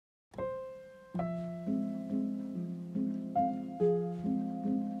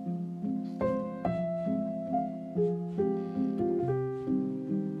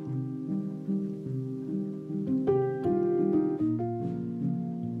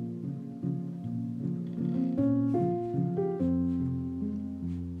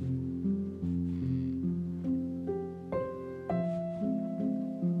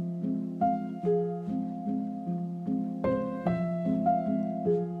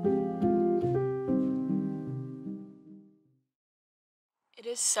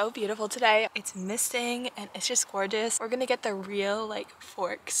is so beautiful today. It's misting and it's just gorgeous. We're gonna get the real like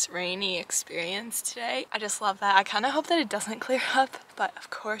Forks rainy experience today. I just love that. I kind of hope that it doesn't clear up, but of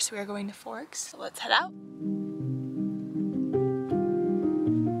course we are going to Forks. So let's head out.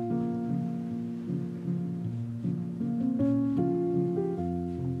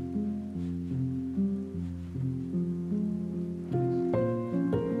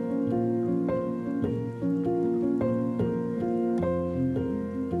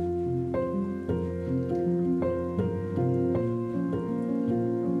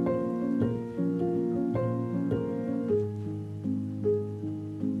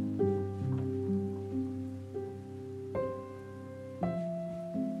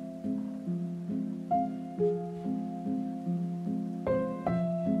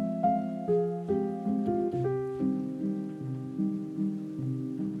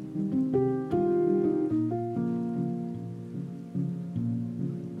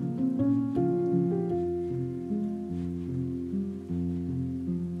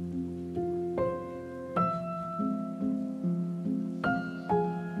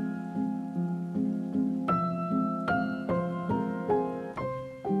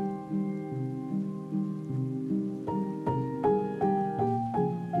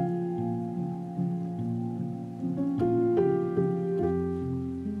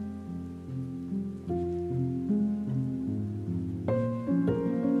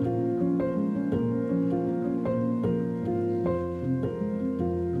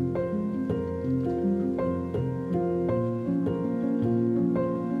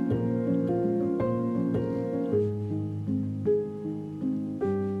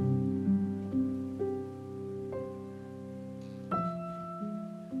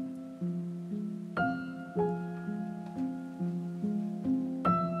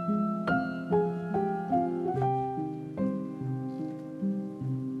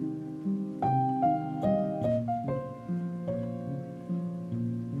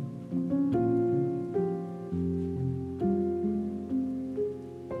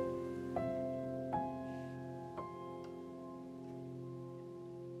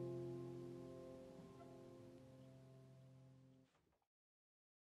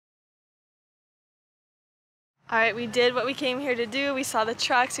 Alright, we did what we came here to do. We saw the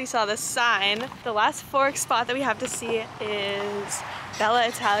trucks, we saw the sign. The last Forks spot that we have to see is Bella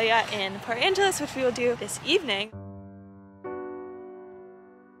Italia in Port Angeles, which we will do this evening.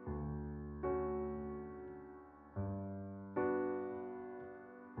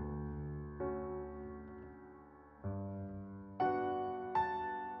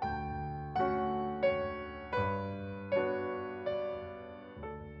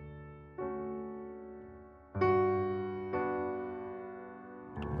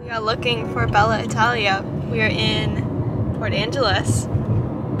 We are looking for Bella Italia. We are in Port Angeles.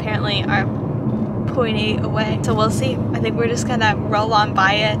 Apparently are 0.8 away. So we'll see. I think we're just gonna roll on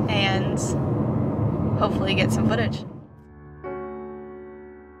by it and hopefully get some footage.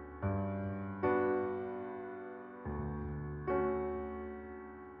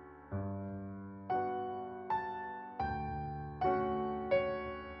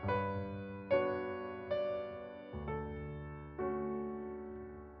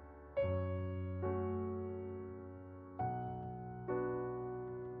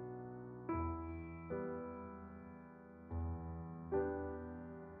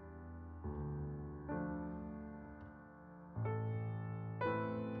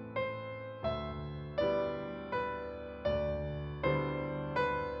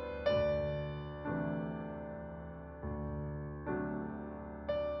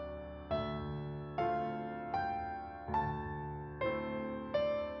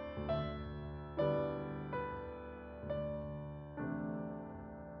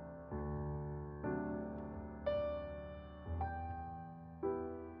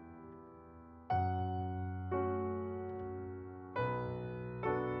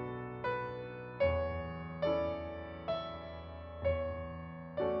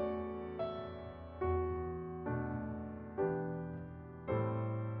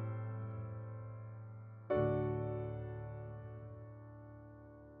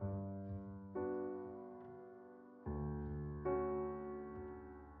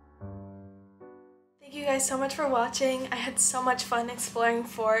 Thank you guys so much for watching. I had so much fun exploring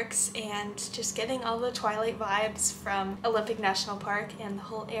Forks and just getting all the Twilight vibes from Olympic National Park and the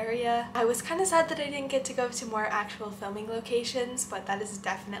whole area. I was kind of sad that I didn't get to go to more actual filming locations, but that is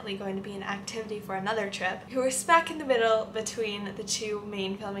definitely going to be an activity for another trip. We were smack in the middle between the two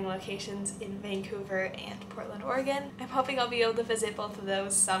main filming locations in Vancouver and Portland, Oregon. I'm hoping I'll be able to visit both of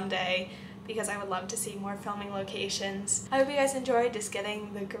those someday, because I would love to see more filming locations. I hope you guys enjoyed just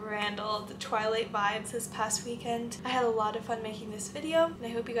getting the grand old Twilight vibes this past weekend. I had a lot of fun making this video, and I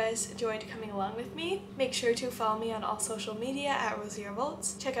hope you guys enjoyed coming along with me. Make sure to follow me on all social media at Rosie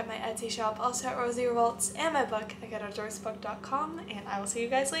Revolts. Check out my Etsy shop also at Rosie Revolts, and my book at GetOutdoorsBook.com, and I will see you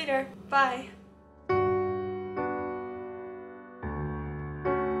guys later. Bye!